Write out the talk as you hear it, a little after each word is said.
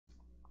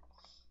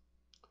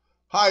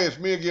Hi, it's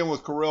me again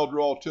with Corel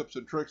Draw Tips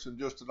and Tricks, and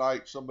just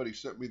tonight somebody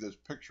sent me this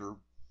picture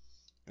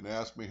and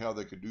asked me how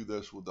they could do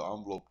this with the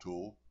envelope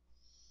tool.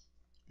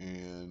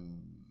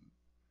 And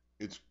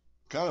it's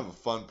kind of a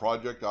fun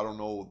project. I don't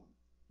know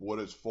what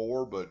it's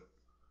for, but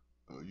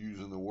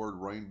using the word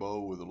rainbow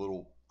with a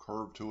little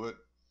curve to it,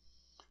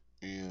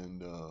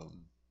 and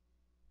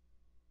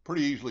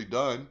pretty easily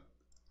done.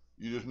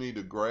 You just need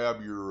to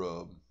grab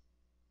your,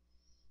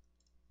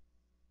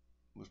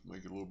 let's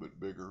make it a little bit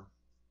bigger,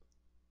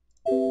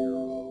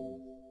 your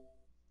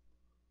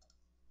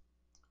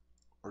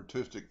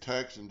artistic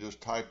text, and just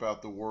type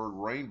out the word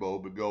rainbow,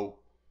 but go,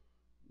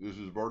 this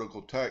is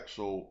vertical text,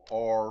 so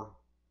R,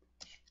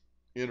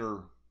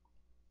 enter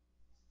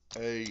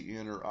A,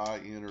 enter I,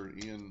 enter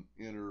N,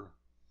 enter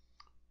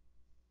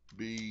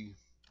B,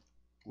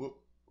 whoop,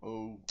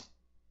 O,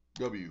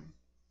 W.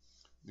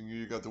 Then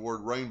you got the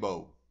word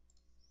rainbow.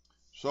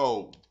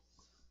 So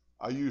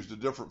I used a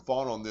different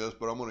font on this,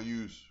 but I'm going to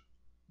use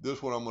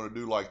this one. I'm going to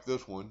do like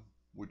this one,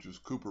 which is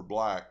Cooper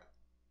Black.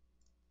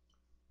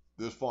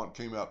 This font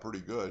came out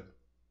pretty good.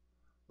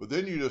 But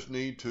then you just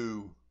need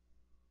to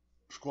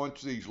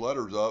scrunch these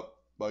letters up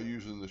by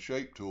using the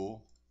shape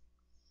tool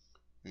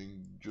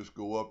and just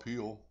go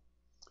uphill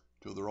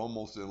till they're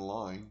almost in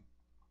line.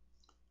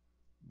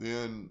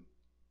 Then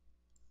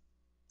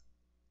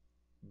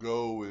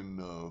go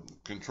and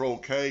Control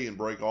K and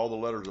break all the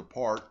letters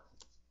apart.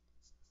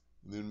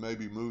 And then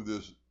maybe move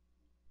this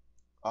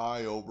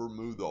I over,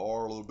 move the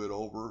R a little bit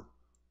over,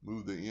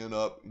 move the N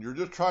up. And you're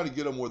just trying to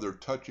get them where they're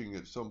touching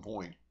at some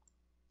point.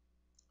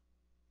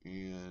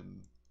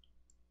 And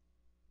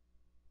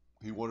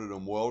he wanted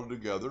them welded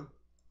together.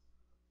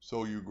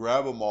 So you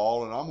grab them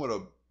all, and I'm going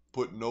to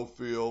put no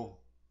fill.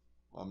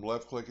 I'm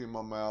left clicking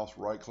my mouse,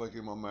 right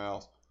clicking my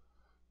mouse.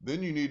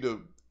 Then you need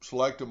to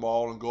select them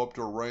all and go up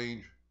to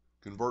arrange,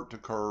 convert to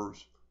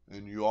curves,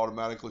 and you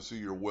automatically see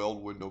your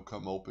weld window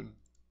come open.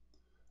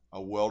 I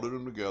welded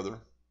them together.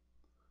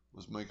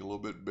 Let's make it a little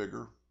bit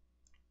bigger.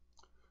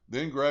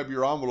 Then grab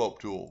your envelope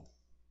tool.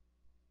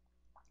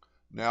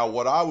 Now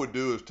what I would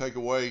do is take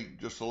away,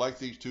 just select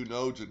these two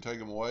nodes and take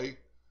them away.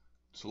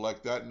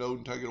 Select that node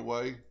and take it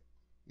away.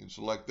 And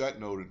select that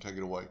node and take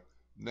it away.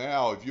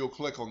 Now if you'll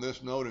click on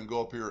this node and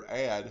go up here,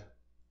 add,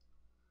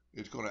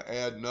 it's going to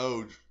add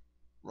nodes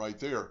right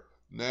there.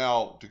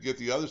 Now to get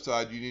the other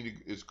side, you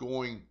need to, it's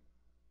going,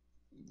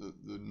 the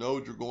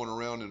nodes are going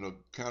around in a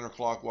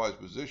counterclockwise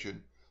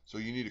position. So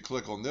you need to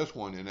click on this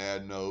one and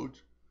add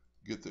nodes,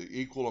 get the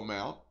equal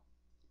amount.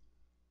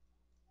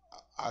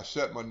 I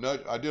set my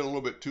nudge, I did a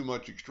little bit too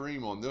much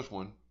extreme on this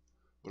one,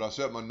 but I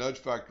set my nudge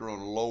factor on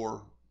a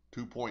lower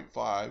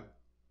 2.5.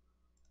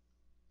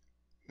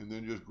 And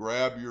then just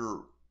grab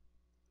your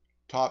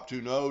top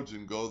two nodes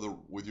and go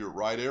with your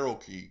right arrow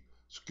key.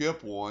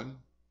 Skip one.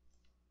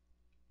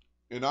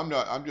 And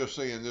I'm just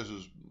saying this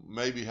is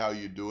maybe how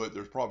you do it.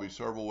 There's probably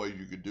several ways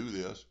you could do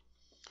this.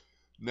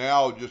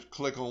 Now just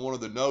click on one of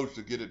the nodes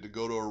to get it to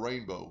go to a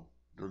rainbow,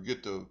 or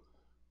get the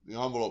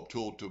envelope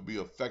tool to be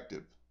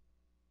effective.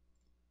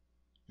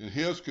 And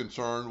his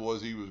concern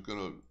was he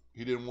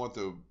didn't want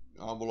the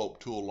envelope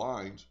tool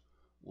lines.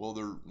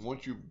 Well,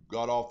 once you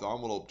got off the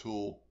envelope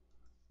tool,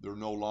 there are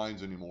no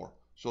lines anymore.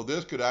 So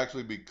this could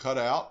actually be cut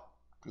out,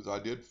 because I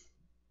did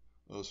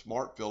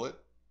smart fill it.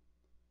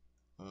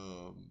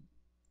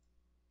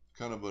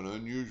 Kind of an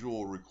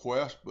unusual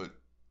request, but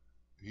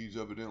he's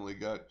evidently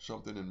got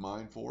something in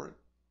mind for it.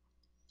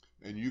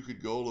 And you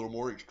could go a little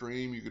more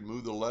extreme. You could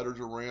move the letters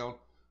around.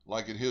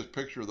 Like in his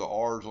picture, the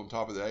R's on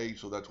top of the A,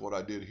 so that's what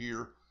I did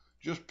here.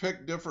 Just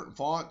pick different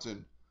fonts,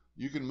 and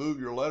you can move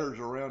your letters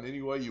around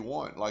any way you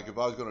want. Like if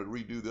I was going to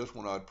redo this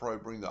one, I'd probably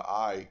bring the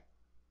I,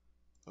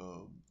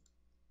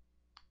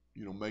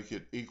 make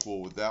it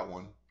equal with that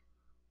one.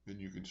 And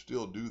you can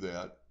still do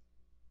that.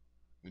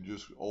 And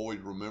just always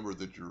remember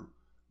that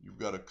you've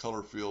got a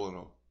color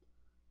fill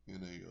in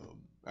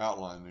a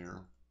outline there.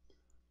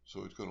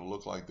 So it's going to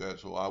look like that.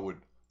 So if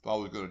I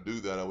was going to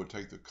do that, I would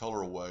take the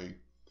color away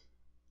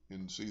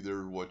and see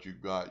there's what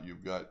you've got.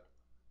 You've got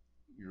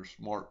your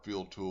smart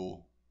fill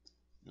tool,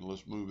 and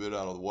let's move it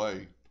out of the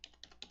way.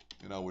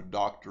 And I would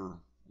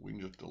we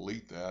can just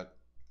delete that.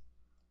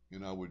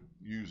 And I would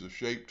use the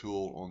shape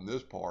tool on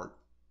this part.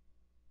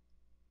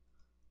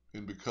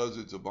 And because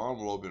it's an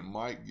envelope, it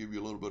might give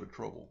you a little bit of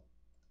trouble.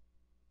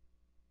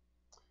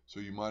 So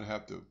you might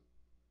have to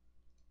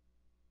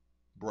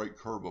break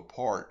curve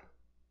apart.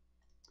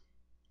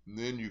 And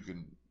then you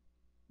can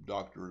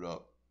doctor it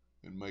up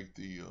and make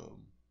the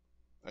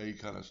A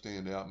kind of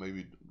stand out.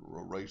 Maybe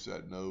erase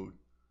that node,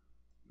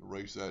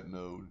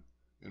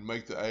 and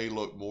make the A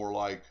look more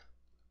like,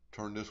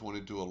 turn this one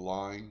into a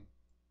line.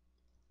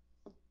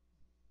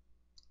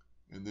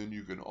 And then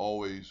you can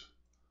always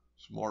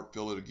smart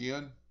fill it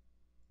again,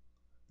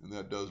 and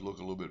that does look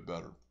a little bit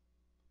better.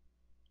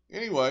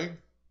 Anyway,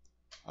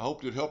 I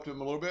hope it helped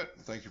him a little bit.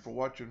 Thank you for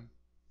watching.